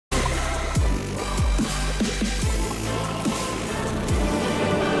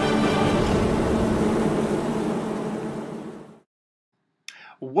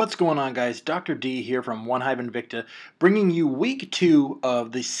What's going on, guys? Dr. D here from OneHive Invicta, bringing you week 2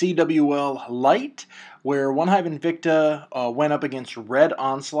 of the CWL Lite, where OneHive Invicta went up against Red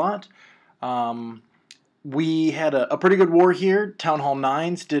Onslaught. We had a pretty good war here. Town Hall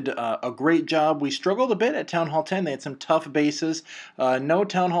 9s did a great job. We struggled a bit at Town Hall 10. They had some tough bases. No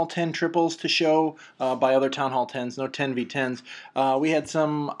Town Hall 10 triples to show by other Town Hall 10s. No 10v10s. We had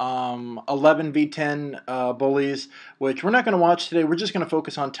some 11v10 bullies, which we're not going to watch today. We're just going to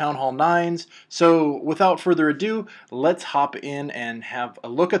focus on Town Hall 9s. So without further ado, let's hop in and have a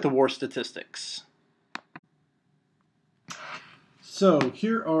look at the war statistics. So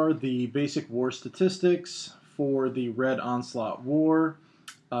here are the basic war statistics for the Red Onslaught War.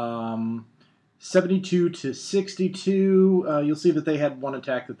 72 to 62. You'll see that they had one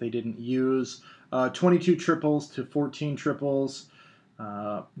attack that they didn't use. 22 triples to 14 triples.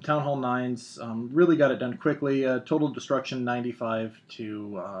 Town Hall 9s really got it done quickly. Total destruction 95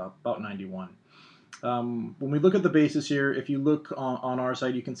 to about 91. When we look at the bases here, if you look on our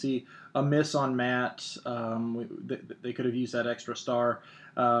side, you can see a miss on Matt. They could have used that extra star.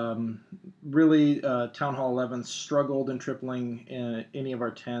 Really, Town Hall 11 struggled in tripling any of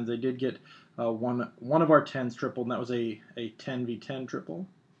our 10s. They did get one of our 10s tripled, and that was a 10v10 triple.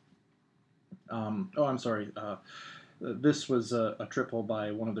 Oh, I'm sorry. This was a triple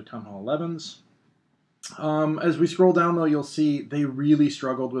by one of the Town Hall 11s. As we scroll down, though, you'll see they really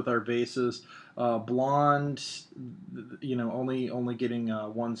struggled with our bases. Blonde, only getting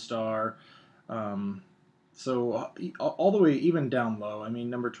 1 star. So all the way even down low. I mean,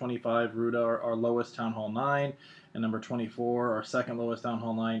 number 25, Ruda, our lowest Town Hall 9, and number 24, our second lowest Town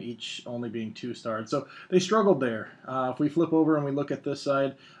Hall 9, each only being 2 starred. So they struggled there. If we flip over and we look at this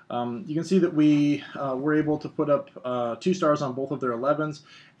side, you can see that we were able to put up 2 stars on both of their 11s,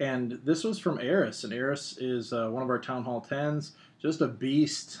 and this was from Eris, and Eris is one of our Town Hall 10s, just a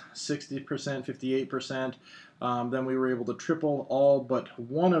beast, 60%, 58%. Then we were able to triple all but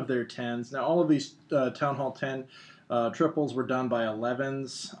one of their 10s. Now, all of these Town Hall 10 triples were done by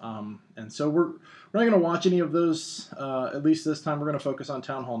 11s, and so we're not going to watch any of those, at least this time. We're going to focus on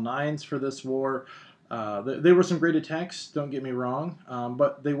Town Hall 9s for this war. They were some great attacks, don't get me wrong,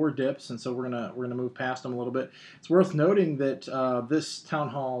 but they were dips, and so we're gonna move past them a little bit. It's worth noting that this Town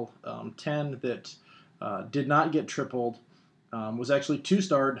Hall 10 that did not get tripled was actually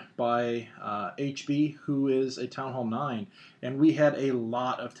 2-starred by HB, who is a Town Hall 9, and we had a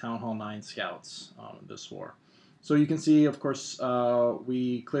lot of Town Hall 9 scouts this war. So you can see, of course,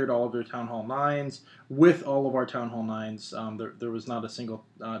 we cleared all of their Town Hall 9s with all of our Town Hall 9s. There was not a single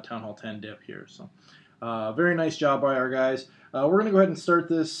Town Hall 10 dip here. So very nice job by our guys. We're going to go ahead and start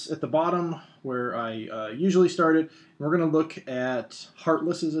this at the bottom where I usually started. We're going to look at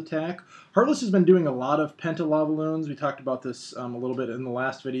Heartless's attack. Heartless has been doing a lot of Penta Lava Loons. We talked about this a little bit in the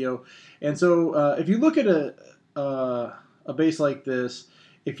last video. And so if you look at a base like this,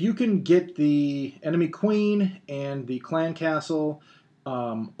 if you can get the enemy queen and the clan castle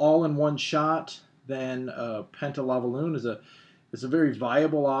all in one shot, then Penta Lava Loon is a very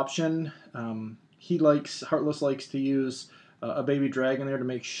viable option. Heartless likes to use a baby dragon there to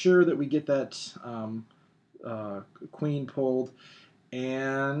make sure that we get that queen pulled,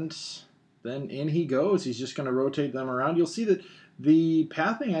 and then in he goes. He's just going to rotate them around. You'll see that the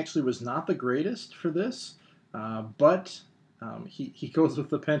pathing actually was not the greatest for this, but he goes with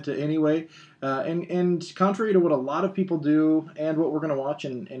the Penta anyway, and contrary to what a lot of people do, and what we're going to watch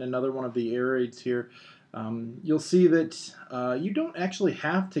in another one of the air raids here, you'll see that you don't actually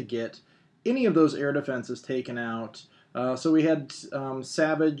have to get any of those air defenses taken out. So we had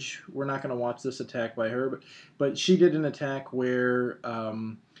Savage. We're not going to watch this attack by her, but she did an attack where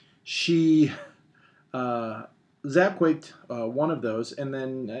she Zapquaked one of those, and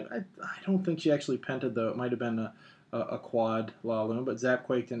then I don't think she actually pented, though. It might have been a quad Laloon, but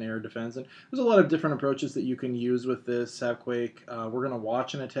Zapquaked and air defense. And there's a lot of different approaches that you can use with this Zapquake. We're going to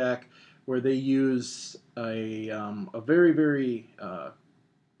watch an attack where they use a very, very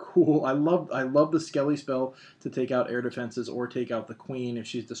cool. I love the Skelly spell to take out air defenses or take out the queen if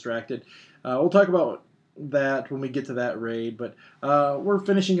she's distracted. We'll talk about that when we get to that raid, but we're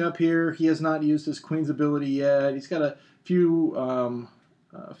finishing up here. He has not used his queen's ability yet. He's got a few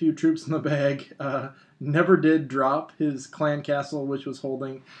troops in the bag. Never did drop his clan castle, which was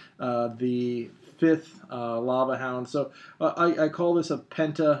holding the 5th Lava Hound. So I call this a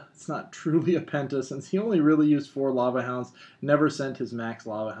Penta. It's not truly a Penta since he only really used 4 Lava Hounds. Never sent his max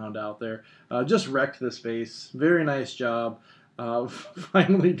Lava Hound out there. Just wrecked the space. Very nice job.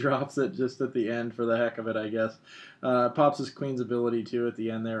 Finally drops it just at the end for the heck of it, I guess. Pops his queen's ability too at the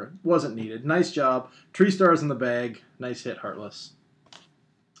end there. Wasn't needed. Nice job. Tree stars in the bag. Nice hit, Heartless.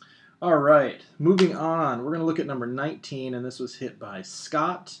 All right, moving on. We're going to look at number 19, and this was hit by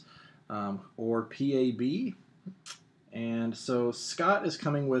Scott, or PAB. And so Scott is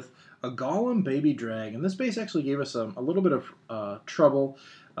coming with a Golem Baby Drag, and this base actually gave us a little bit of trouble.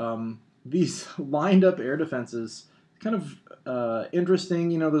 These lined up air defenses, kind of interesting.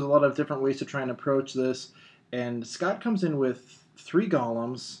 You know, there's a lot of different ways to try and approach this. And Scott comes in with 3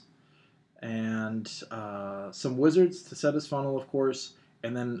 Golems and some Wizards to set his funnel, of course,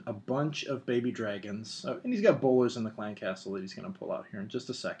 and then a bunch of Baby Dragons. And he's got Bowlers in the Clan Castle that he's going to pull out here in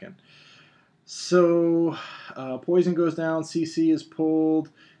just a second. So, Poison goes down, CC is pulled,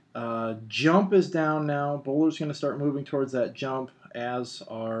 Jump is down now. Bowler's going to start moving towards that jump, as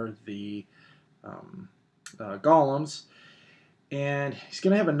are the Golems. And he's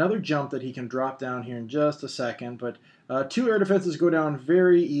going to have another jump that he can drop down here in just a second, but 2 air defenses go down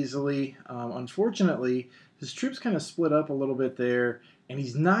very easily. Unfortunately, his troops kind of split up a little bit there, and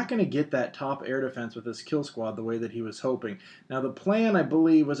he's not going to get that top air defense with his kill squad the way that he was hoping. Now, the plan, I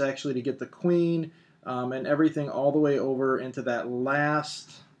believe, was actually to get the Queen and everything all the way over into that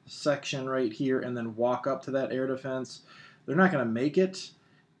last section right here and then walk up to that air defense. They're not going to make it,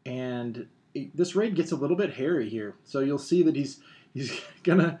 and this raid gets a little bit hairy here. So you'll see that he's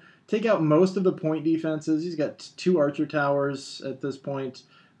going to take out most of the point defenses. He's got 2 archer towers at this point.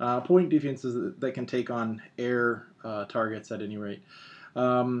 Point defenses that can take on air targets at any rate.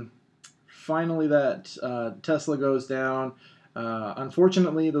 Finally, that Tesla goes down.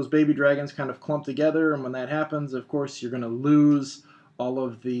 Unfortunately, those baby dragons kind of clump together, and when that happens, of course, you're going to lose all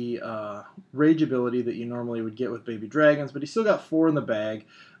of the rage ability that you normally would get with baby dragons, but he's still got 4 in the bag.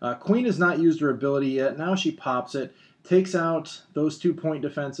 Queen has not used her ability yet. Now she pops it, takes out those 2 point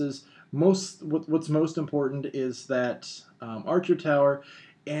defenses. What's most important is that archer tower,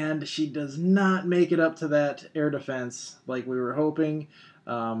 and she does not make it up to that air defense like we were hoping.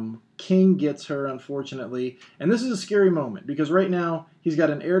 King gets her, unfortunately, and this is a scary moment because right now he's got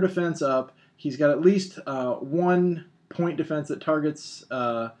an air defense up. He's got at least 1 point defense that targets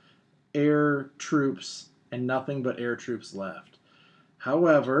air troops and nothing but air troops left.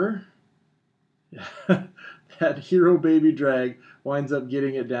 However, that hero baby drag winds up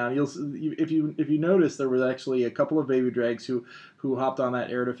getting it down. If you notice, there was actually a couple of baby drags who hopped on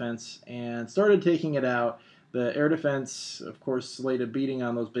that air defense and started taking it out. The air defense, of course, laid a beating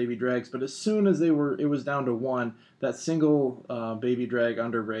on those baby drags, but as soon as it was down to 1, that single baby drag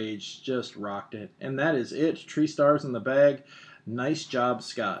under rage just rocked it. And that is it. 3 stars in the bag. Nice job,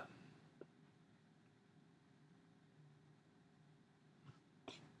 Scott.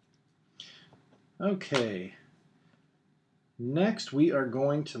 Okay. Next, we are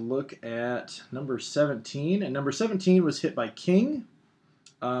going to look at number 17. And number 17 was hit by King.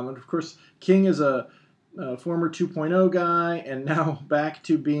 And of course, King is a former 2.0 guy, and now back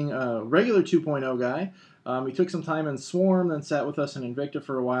to being a regular 2.0 guy. He took some time in Swarm, then sat with us in Invicta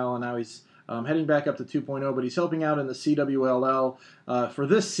for a while, and now he's heading back up to 2.0, but he's helping out in the CWL for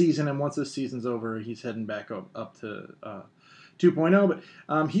this season, and once this season's over, he's heading back up to 2.0.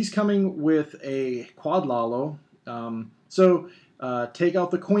 But he's coming with a quad Lalo. So take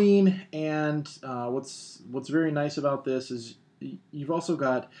out the Queen, and what's very nice about this is you've also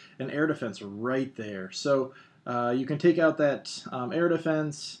got an air defense right there. So you can take out that air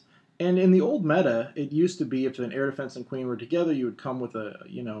defense. And in the old meta, it used to be if an air defense and Queen were together, you would come with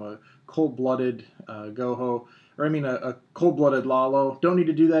a cold-blooded Goho, or I mean a cold-blooded Lalo. Don't need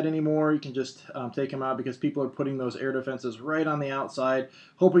to do that anymore. You can just take him out because people are putting those air defenses right on the outside,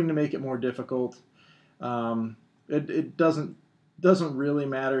 hoping to make it more difficult. It doesn't really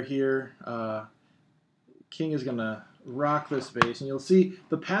matter here. King is gonna rock this base, and you'll see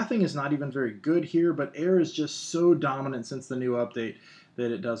the pathing is not even very good here, but air is just so dominant since the new update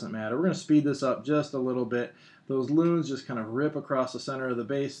that it doesn't matter. We're going to speed this up just a little bit. Those loons just kind of rip across the center of the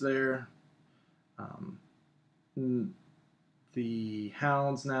base there. The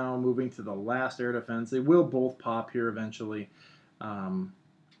hounds now moving to the last air defense. They will both pop here eventually. And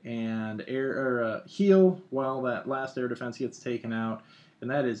heal while that last air defense gets taken out. And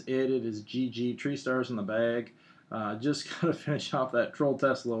that is it. It is GG. 3 stars in the bag. Just got to finish off that Troll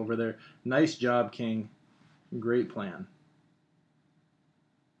Tesla over there. Nice job, King. Great plan.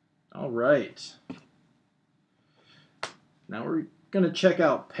 All right. Now we're going to check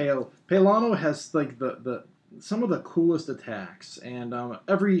out Pelano has like some of the coolest attacks. And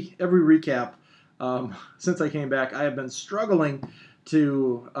every recap since I came back, I have been struggling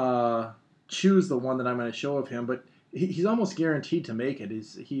to choose the one that I'm going to show of him, but he's almost guaranteed to make it.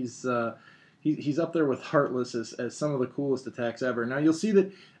 He's up there with Heartless as some of the coolest attacks ever. Now you'll see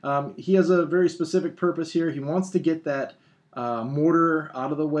that he has a very specific purpose here. He wants to get that mortar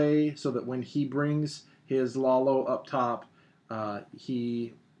out of the way so that when he brings his Lalo up top,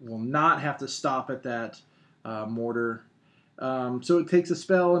 he will not have to stop at that mortar. So it takes a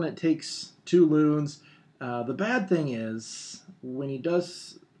spell and it takes 2 loons. The bad thing is when you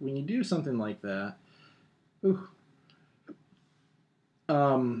do something like that,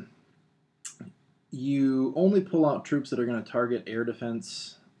 you only pull out troops that are going to target air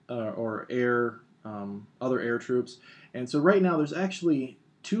defense or other air troops. And so right now there's actually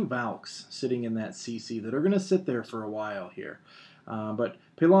 2 Valks sitting in that CC that are going to sit there for a while here. But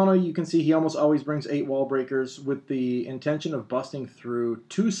Pelano, you can see he almost always brings 8 wall breakers with the intention of busting through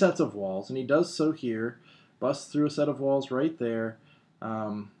 2 sets of walls, and he does so here. Busts through a set of walls right there.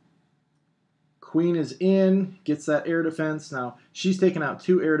 Queen is in, gets that air defense. Now, she's taken out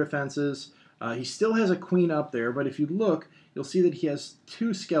 2 air defenses. He still has a queen up there, but if you look, you'll see that he has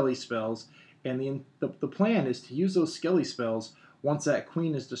 2 Skelly spells, and the plan is to use those Skelly spells once that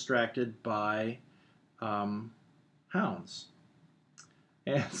queen is distracted by hounds.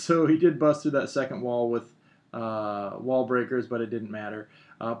 And so he did bust through that second wall with wall breakers, but it didn't matter.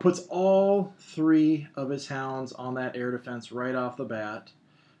 Puts all 3 of his hounds on that air defense right off the bat.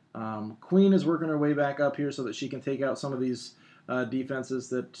 Queen is working her way back up here so that she can take out some of these defenses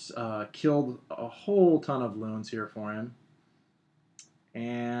that killed a whole ton of loons here for him.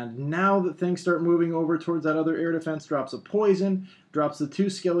 And now that things start moving over towards that other air defense, drops a poison, drops the 2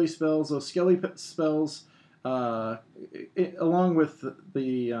 Skelly spells. Those Skelly spells, along with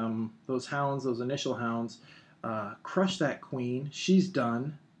those hounds, those initial hounds, crush that queen. She's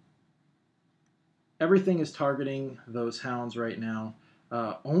done. Everything is targeting those hounds right now.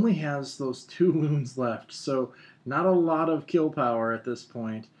 Only has those 2 loons left, so not a lot of kill power at this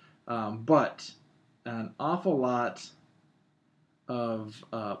point, but an awful lot of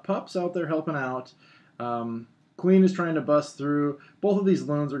pups out there helping out. Queen is trying to bust through. Both of these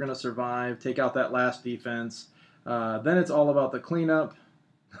loons are going to survive, take out that last defense. Then it's all about the cleanup.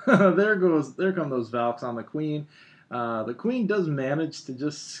 there come those Valks on the queen. The queen does manage to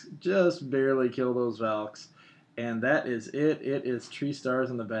just barely kill those Valks. And that is it. It is 3 stars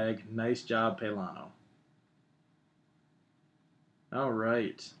in the bag. Nice job, Pelano. All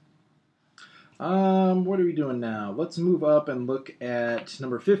right. What are we doing now? Let's move up and look at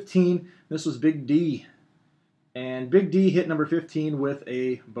number 15. This was Big D. And Big D hit number 15 with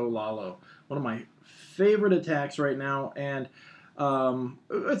a Bolalo. One of my favorite attacks right now. And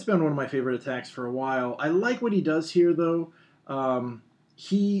it's been one of my favorite attacks for a while. I like what he does here, though.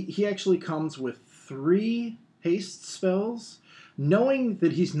 He actually comes with 3 haste spells, knowing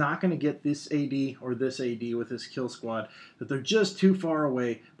that he's not going to get this AD or this AD with his kill squad, that they're just too far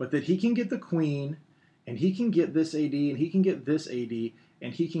away, but that he can get the queen, and he can get this AD, and he can get this AD,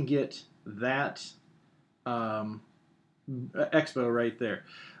 and he can get that Expo right there.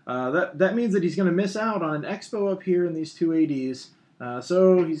 That means that he's going to miss out on an Expo up here in these 2 ADs,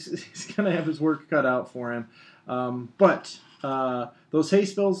 so he's going to have his work cut out for him. But those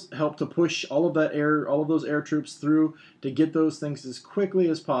haste spells help to push all of those air troops through to get those things as quickly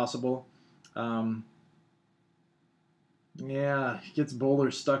as possible. Yeah, he gets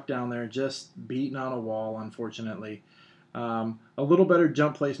Bowler stuck down there, just beating on a wall, unfortunately. A little better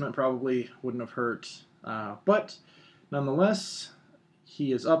jump placement probably wouldn't have hurt. But nonetheless,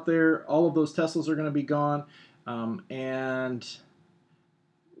 he is up there. All of those Teslas are going to be gone. And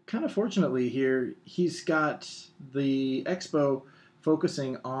kind of fortunately here, he's got the Expo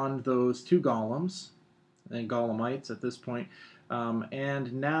focusing on those 2 golems and golemites at this point.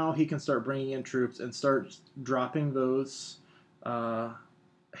 And now he can start bringing in troops and start dropping those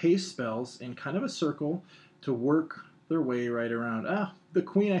haste spells in kind of a circle to work their way right around. The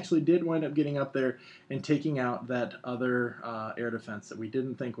queen actually did wind up getting up there and taking out that other air defense that we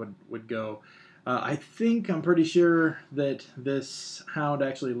didn't think would go. I'm pretty sure that this hound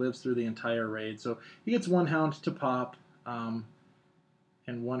actually lives through the entire raid. So he gets 1 hound to pop, and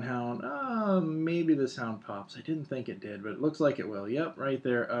 1 hound. Maybe this hound pops. I didn't think it did, but it looks like it will. Yep, right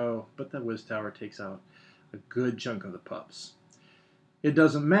there. Oh, but the Wiz Tower takes out a good chunk of the pups. It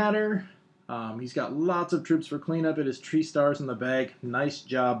doesn't matter. He's got lots of troops for cleanup. It is 3 stars in the bag. Nice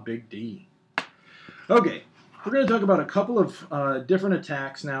job, Big D. Okay. We're going to talk about a couple of different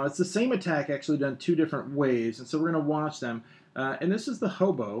attacks now. It's the same attack actually done 2 different ways, and so we're going to watch them. And this is the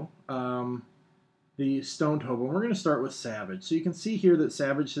Hobo, the Stoned Hobo. And we're going to start with Savage. So you can see here that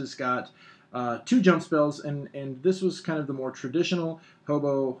Savage has got 2 jump spells, and this was kind of the more traditional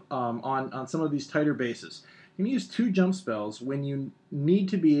Hobo on some of these tighter bases. You can use 2 jump spells when you need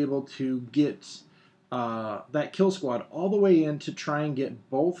to be able to get that kill squad all the way in to try and get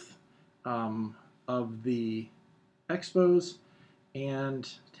both of the expos and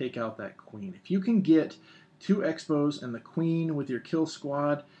take out that queen. If you can get 2 expos and the queen with your kill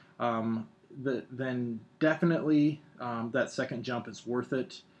squad, then definitely that second jump is worth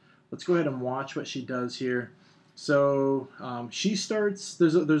it. Let's go ahead and watch what she does here. So she starts,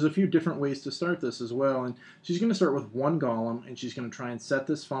 there's a few different ways to start this as well, and she's going to start with 1 golem, and she's going to try and set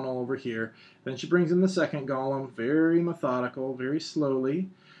this funnel over here. Then she brings in the second golem, very methodical, very slowly.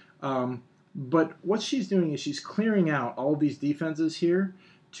 But what she's doing is she's clearing out all of these defenses here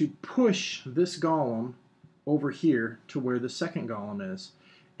to push this golem over here to where the second golem is.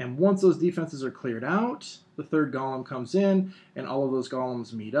 And once those defenses are cleared out, the third golem comes in, and all of those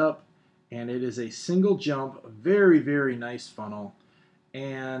golems meet up. And it is a single jump, very, very nice funnel.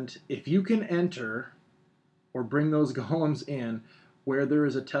 And if you can enter or bring those golems in where there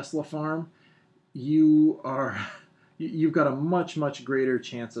is a Tesla farm, you've got a much, much greater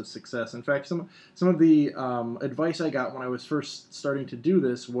chance of success. In fact, some of the advice I got when I was first starting to do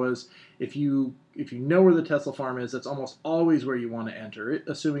this was if you know where the Tesla farm is, that's almost always where you want to enter,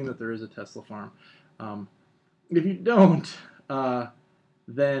 assuming that there is a Tesla farm. If you don't,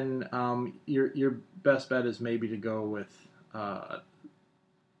 then your best bet is maybe to go with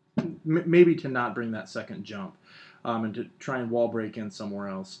maybe to not bring that second jump and to try and wall break in somewhere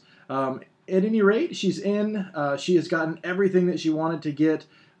else. At any rate, she's in. She has gotten everything that she wanted to get.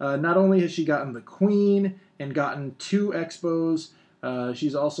 Not only has she gotten the queen and gotten 2 expos,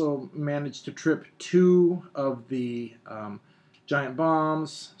 she's also managed to trip 2 of the giant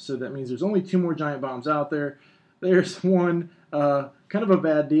bombs. So that means there's only 2 more giant bombs out there. There's one. Kind of a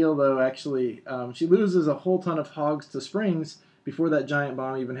bad deal, though, actually. She loses a whole ton of hogs to springs before that giant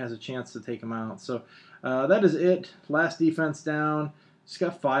bomb even has a chance to take them out. So that is it. Last defense down. She's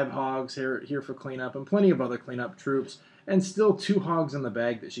got 5 hogs here for cleanup and plenty of other cleanup troops, and still 2 hogs in the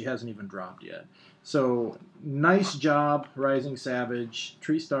bag that she hasn't even dropped yet. So nice job, Rising Savage.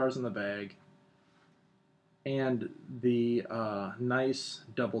 Tree stars in the bag. And the nice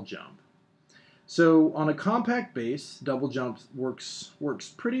double jump. So on a compact base, double jump works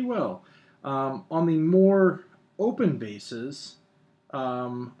pretty well. On the more open bases,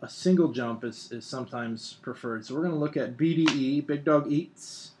 a single jump is sometimes preferred. So we're going to look at BDE, Big Dog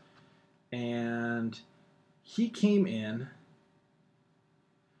Eats, and he came in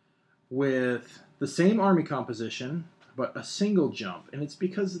with the same army composition, but a single jump. And it's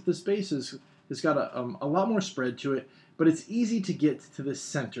because this base has got a lot more spread to it, but it's easy to get to this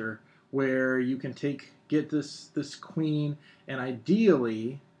center where you can get this queen and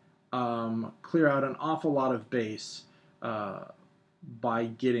ideally clear out an awful lot of base by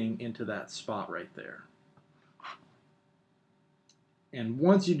getting into that spot right there. And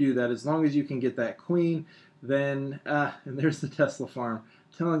once you do that, as long as you can get that queen, then and there's the Tesla farm.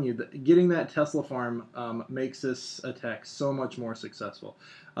 I'm telling you, that getting that Tesla farm makes this attack so much more successful.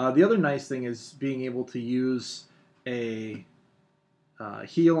 The other nice thing is being able to use a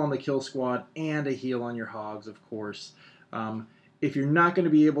heal on the kill squad and a heal on your hogs, of course. If you're not going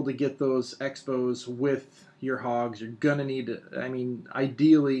to be able to get those expos with your hogs, you're going to need to, I mean,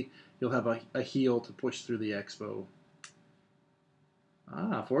 ideally, you'll have a heal to push through the expo.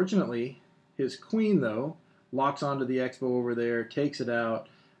 Fortunately, his queen, though, locks onto the expo over there, takes it out.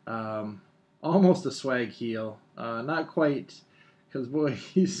 Almost a swag heal. Not quite, because, boy,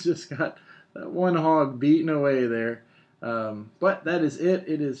 he's just got that 1 hog beating away there. But that is it.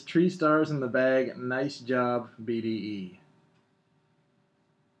 It is tree stars in the bag. Nice job, BDE.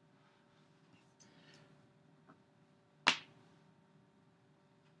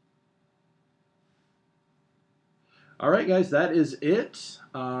 All right, guys, that is it.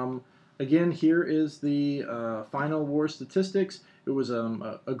 Again, here is the final war statistics. It was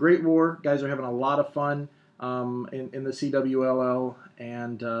a great war. Guys are having a lot of fun in the CWL,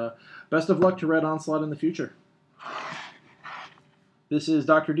 and best of luck to Red Onslaught in the future. This is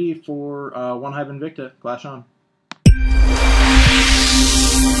Dr. D for OneHive Invicta. Clash on.